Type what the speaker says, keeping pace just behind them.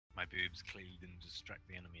boobs clearly didn't distract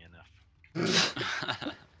the enemy enough.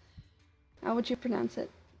 How would you pronounce it?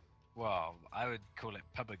 Well, I would call it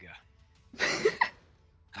PUBG.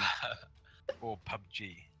 Or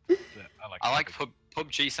PUBG. But I like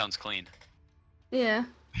PUBG sounds clean. Yeah.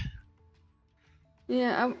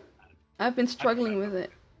 Yeah, I've been struggling with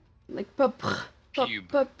it. Like PUBG.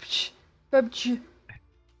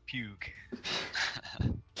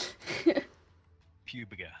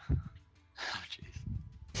 Pubiga. Oh jeez.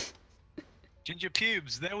 Ginger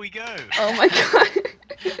pubes, there we go! Oh my god.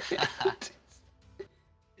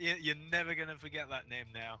 You're never gonna forget that name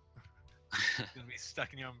now. It's gonna be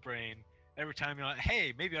stuck in your brain. Every time you're like,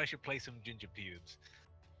 hey, maybe I should play some ginger pubes.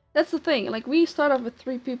 That's the thing, like we start off with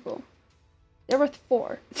 3 people. There were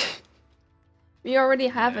 4. We already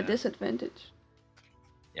have a disadvantage.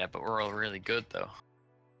 Yeah, but we're all really good though.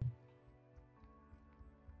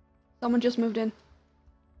 Someone just moved in.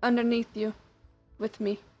 Underneath you. With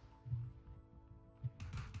me.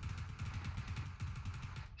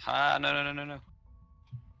 Ah, no.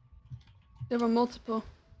 There were multiple.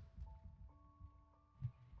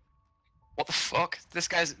 What the fuck? This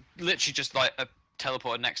guy's literally just like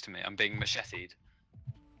teleported next to me. I'm being macheted.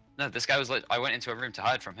 No, this guy was like, I went into a room to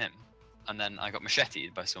hide from him, and then I got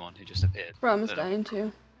macheted by someone who just appeared. Bro, I'm dying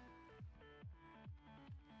too.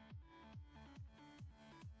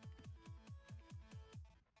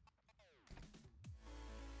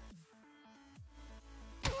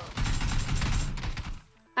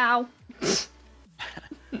 Ow.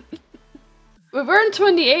 We weren't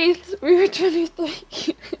 28th, we were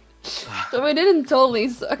 23. So we didn't totally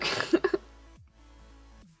suck.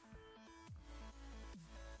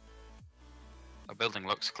 Our building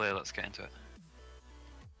looks clear, let's get into it.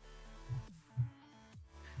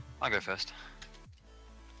 I'll go first.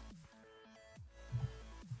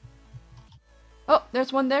 Oh,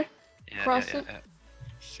 there's one there. Yeah, Cross it.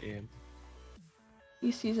 See him.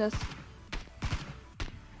 He sees us.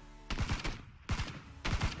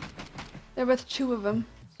 There were 2 of them,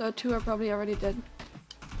 so 2 are probably already dead.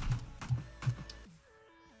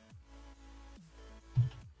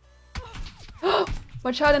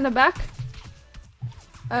 Watch out in the back.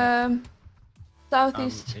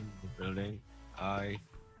 Southeast. In the building. I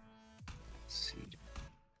see.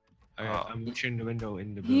 I'm watching the window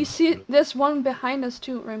in the building. You see, there's one behind us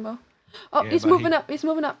too, Rainbow. Oh, Yeah, he's moving up. He's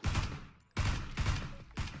moving up.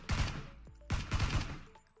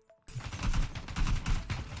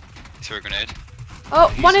 Threw a grenade.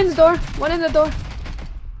 Oh, one in the door. One in the door.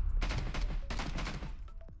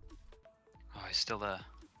 Oh, he's still there.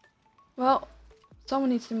 Well, someone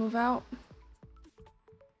needs to move out.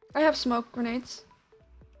 I have smoke grenades.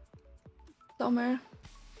 Somewhere.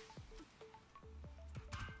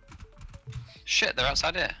 Shit, they're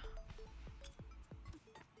outside here.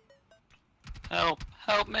 Help!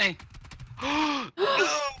 Help me! No!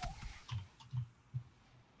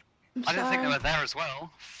 I didn't think they were there as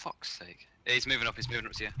well. Fuck's sake. Yeah, he's moving up to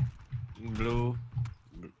you. Blue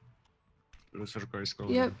circle is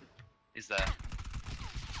going. Yep. He's there.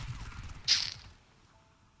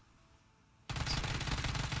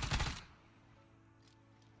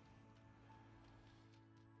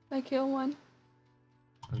 I kill one.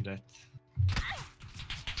 I'm dead.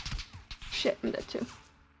 Shit, I'm dead too.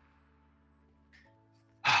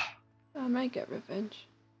 I might get revenge.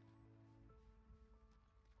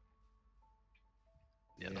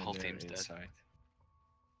 Yeah, the whole team's dead. Inside.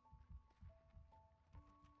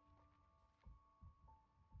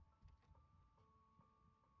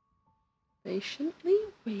 Patiently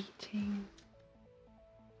waiting.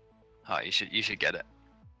 Oh, you should get it.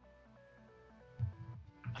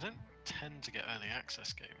 I don't tend to get early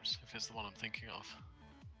access games, if it's the one I'm thinking of.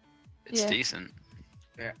 It's Yeah. decent.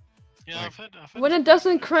 Yeah, Like- I've heard When it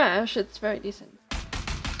doesn't crash, it's very decent.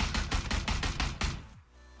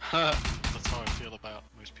 that's how I feel about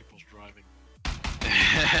most people's driving.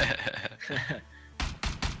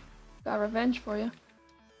 Got revenge for you.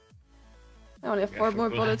 I only have Yeah, 4 for more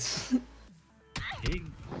bullets. bullets.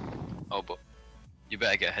 Oh, but you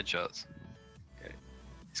better get headshots. Okay.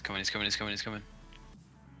 He's coming.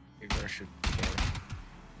 Maybe I should kill.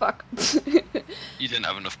 Fuck. You didn't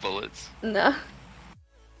have enough bullets. Nah.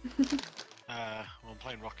 Well, I'm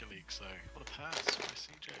playing Rocket League, so what a pass by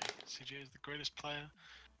CJ. CJ is the greatest player.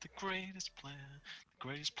 The greatest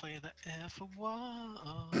player that ever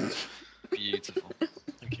was. Beautiful.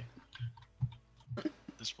 Thank you.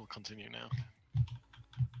 This will continue now.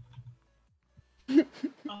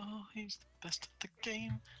 Oh, he's the best at the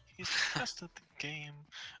game. He's the best at the game.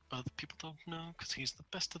 Other people don't know because he's the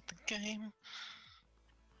best at the game.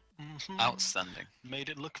 Outstanding. Made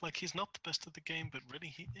it look like he's not the best at the game, but really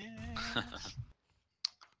he is.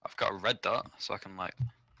 I I've got a red dot, so I can like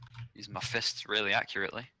use my fists really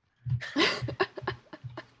accurately.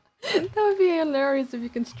 That would be hilarious if you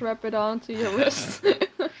can strap it onto your wrist.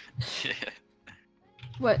 Yeah.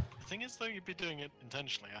 What? The thing is, though, you'd be doing it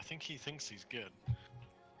intentionally. I think he thinks he's good.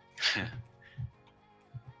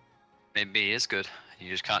 Maybe he is good. You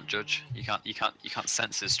just can't judge. You can't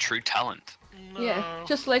sense his true talent. No. Yeah,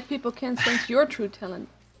 just like people can't sense your true talent.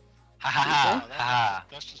 Ha ha ha ha.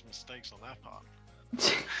 That's just mistakes on their part.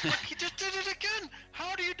 Look, he just did it again!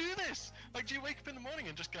 How do you do this? Like, do you wake up in the morning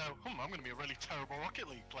and just go, I'm gonna be a really terrible Rocket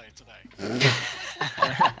League player today?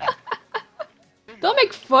 Don't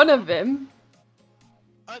make fun of him.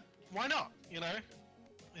 Why not? You know?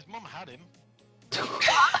 His mum had him.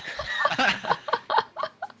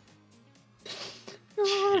 You're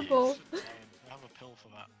horrible. Jeez. I have a pill for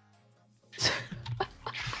that.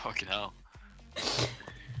 Fucking hell.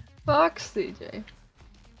 Fuck, CJ.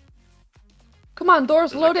 Come on,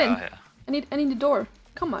 doors, There's load a in. car here. I need the door.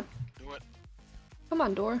 Come on. Do it. Come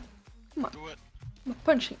on, door. Do it. I'm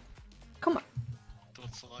punching. Come on. Do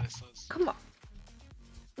what Salaya says. Come on.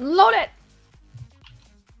 Load it!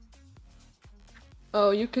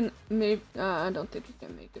 Oh, you can maybe. I don't think you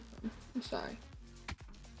can make it. I'm sorry.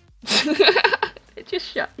 It just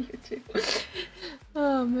shot you too.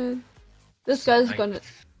 Oh man. This guy's gonna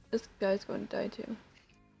die too.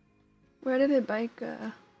 Where did the bike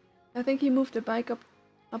I think he moved the bike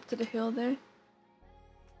up to the hill there.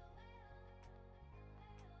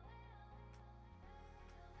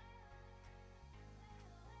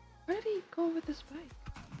 Where did he go with his bike?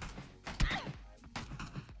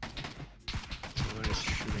 Someone is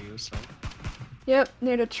shooting yourself. Yep,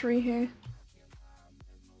 near the tree here.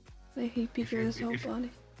 Like he If peeked you- his whole if-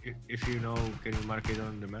 body. If you know, can you mark it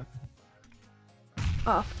on the map?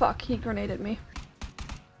 Oh fuck, he grenaded me.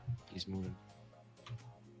 He's moving.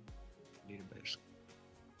 Need a better.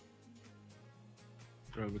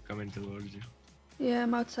 Probably coming towards you. Yeah,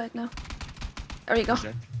 I'm outside now. There you go. Is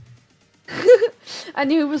that? I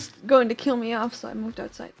knew he was going to kill me off, so I moved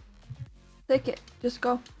outside. Take it. Just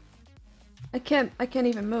go. I can't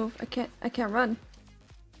even move. I can't run.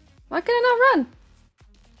 Why can I not run?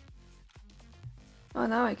 Oh,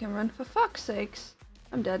 now I can run. For fuck's sakes.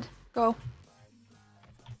 I'm dead. Go.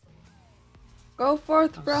 Go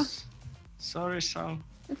forth, bro. Sorry, Sal.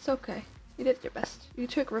 It's okay. You did your best. You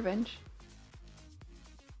took revenge.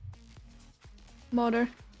 Motor.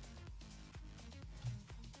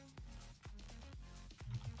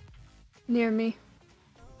 Near me.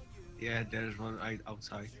 Yeah, there's one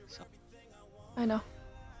outside. So. I know.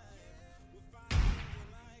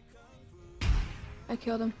 I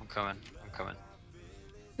killed him. I'm coming.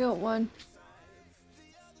 Killed one.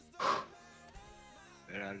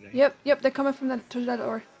 Where are they? Yep, they're coming from that to that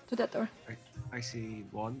door. I see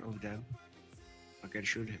one of them. I can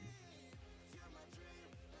shoot him.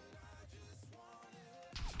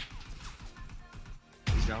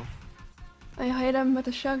 He's down. I hit him with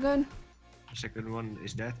a shotgun. The second one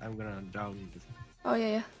is dead. I'm gonna down. Oh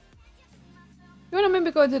yeah. You wanna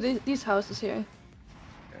maybe go to these houses here?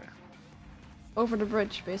 Yeah. Over the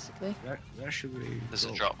bridge, basically. Where should we There's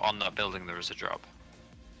go? a drop on that building. There is a drop.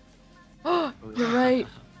 Oh, you're right.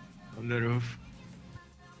 On the roof.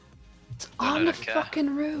 It's No, on no, the don't care.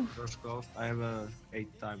 fucking roof. First scope. I have a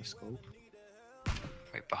 8x scope.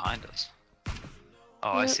 Wait, behind us.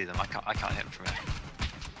 Oh, I Yep. see them. I can't hit them from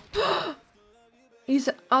here. He's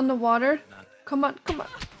on the water. No. Come on.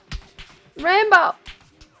 Rainbow!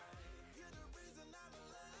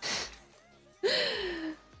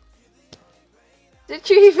 Did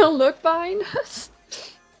you even look behind us?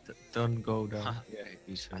 Don't go down. Huh. Yeah,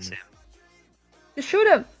 he's I see him. You shoot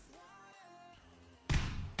him!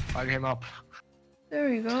 Fire him up.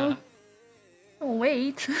 There you go. Oh,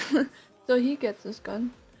 wait. So he gets his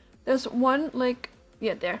gun. There's one, like,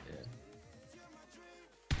 yeah, there.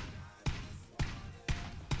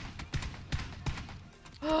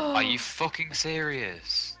 Are you fucking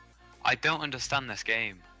serious? I don't understand this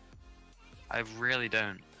game. I really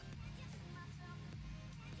don't.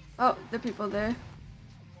 Oh, the people there.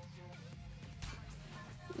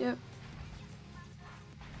 Yep.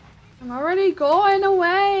 I'm already going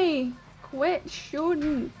away. Quit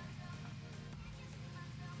shooting.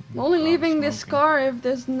 I'm only leaving this car if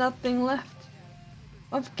there's nothing left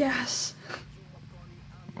of gas.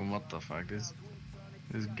 What the fuck? This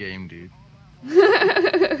game, dude.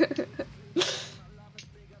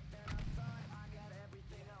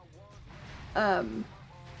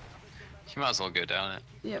 You might as well go down it.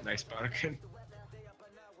 Yep. Nice parking.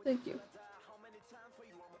 Thank you.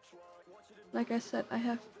 Like I said, I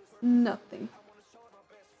have nothing.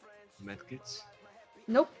 Medkits.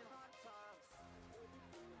 Nope.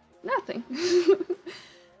 Nothing.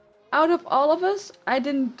 Out of all of us, I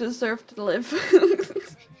didn't deserve to live.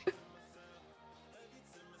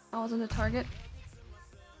 I wasn't a target.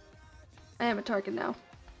 I am a target now.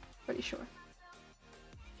 Pretty sure.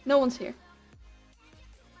 No one's here.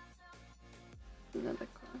 Another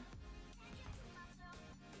car.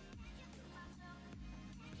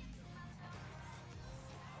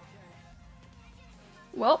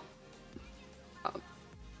 Well.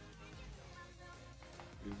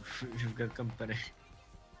 You've got company.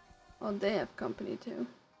 Well, they have company too.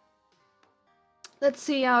 Let's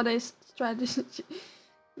see how they strategy.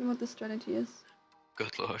 What the strategy is.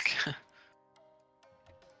 Good luck.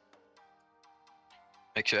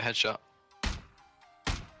 Make sure headshot.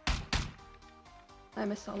 I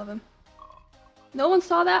missed all of them. No one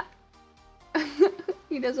saw that?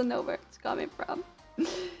 He doesn't know where it's coming from.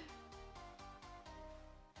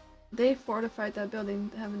 They fortified that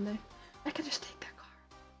building, haven't they? I could just take that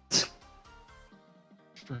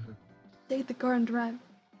car. Take the car and drive.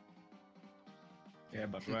 Yeah,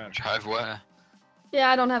 but where? Drive where? Yeah,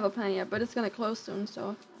 I don't have a plan yet, but it's gonna close soon,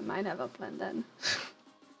 so I might have a plan then. If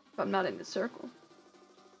I'm not in the circle.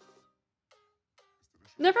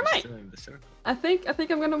 Never mind. Still in the circle. I think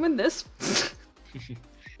I'm gonna win this.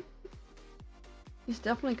 He's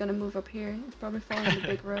definitely gonna move up here. He's probably following the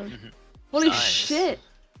big road. Holy Nice. shit!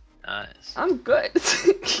 Nice. I'm good.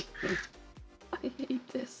 I hate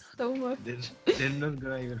this so much. They're not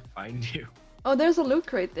gonna even find you. Oh, there's a loot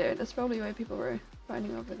crate there. That's probably why people were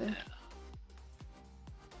finding over there.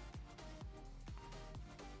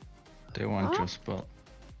 They want What? your spot.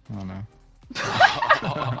 Oh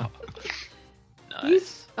no.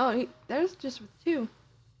 Nice. There's just two.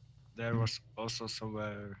 There was also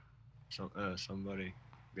somewhere, somebody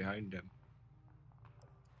behind them.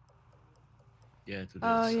 Yeah, to the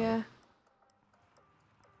Oh side. yeah.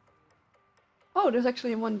 Oh, there's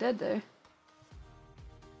actually one dead there.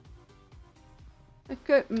 I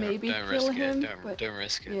could maybe don't kill risk him, it. but Don't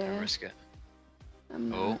risk it. yeah. Don't risk it. I'm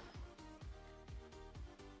not. Oh.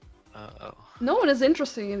 Uh-oh. No one is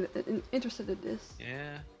interested in this.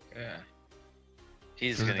 Yeah. Yeah.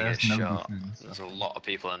 He's Because gonna get there's no shot. defense. There's a lot of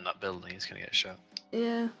people in that building. He's gonna get shot.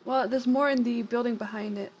 Yeah. Well, there's more in the building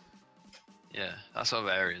behind it. Yeah, that sort of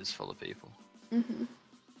area is full of people. Mhm.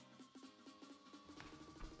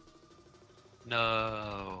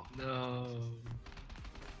 No. No.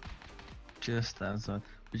 Just outside.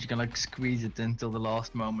 But you can like squeeze it until the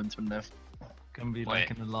last moment when they're gonna be like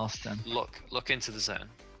Wait. in the last 10. Look into the zone.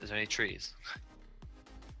 Is there any trees?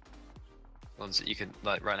 Ones that you can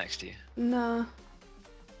like right next to you. No,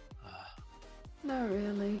 Ah, not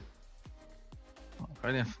really.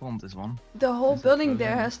 Right in front is one. The whole Is it building close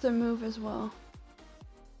there in? has to move as well.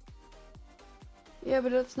 Yeah,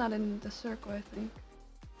 but that's not in the circle, I think.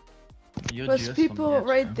 You're Plus, just on people the edge,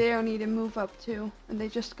 right man. there need to move up too, and they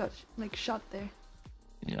just got like shot there.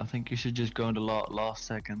 Yeah, I think you should just go in the last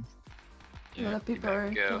second. A lot of people better are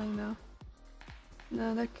go. killing now.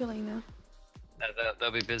 No, they're killing now. No,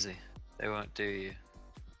 they'll be busy. They won't do you.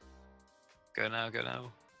 Go now. Go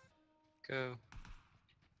now. Go.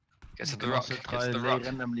 Get to You the can rock. also Get try to the to rock.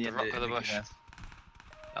 randomly The in rock with the in bush. grass.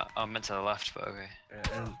 I meant to the left, but okay.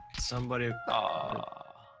 And somebody. Ah.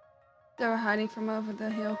 They were hiding from over the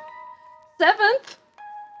hill. 7th?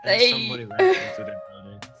 And Hey. somebody ran into the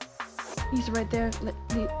building. He's right there,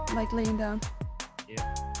 like laying down.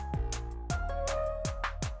 Yeah.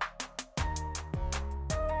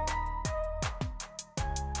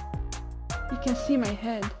 You can see my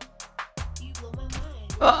head. You blow my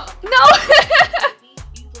mind. Oh, no!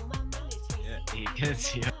 Yeah, he can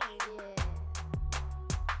see you.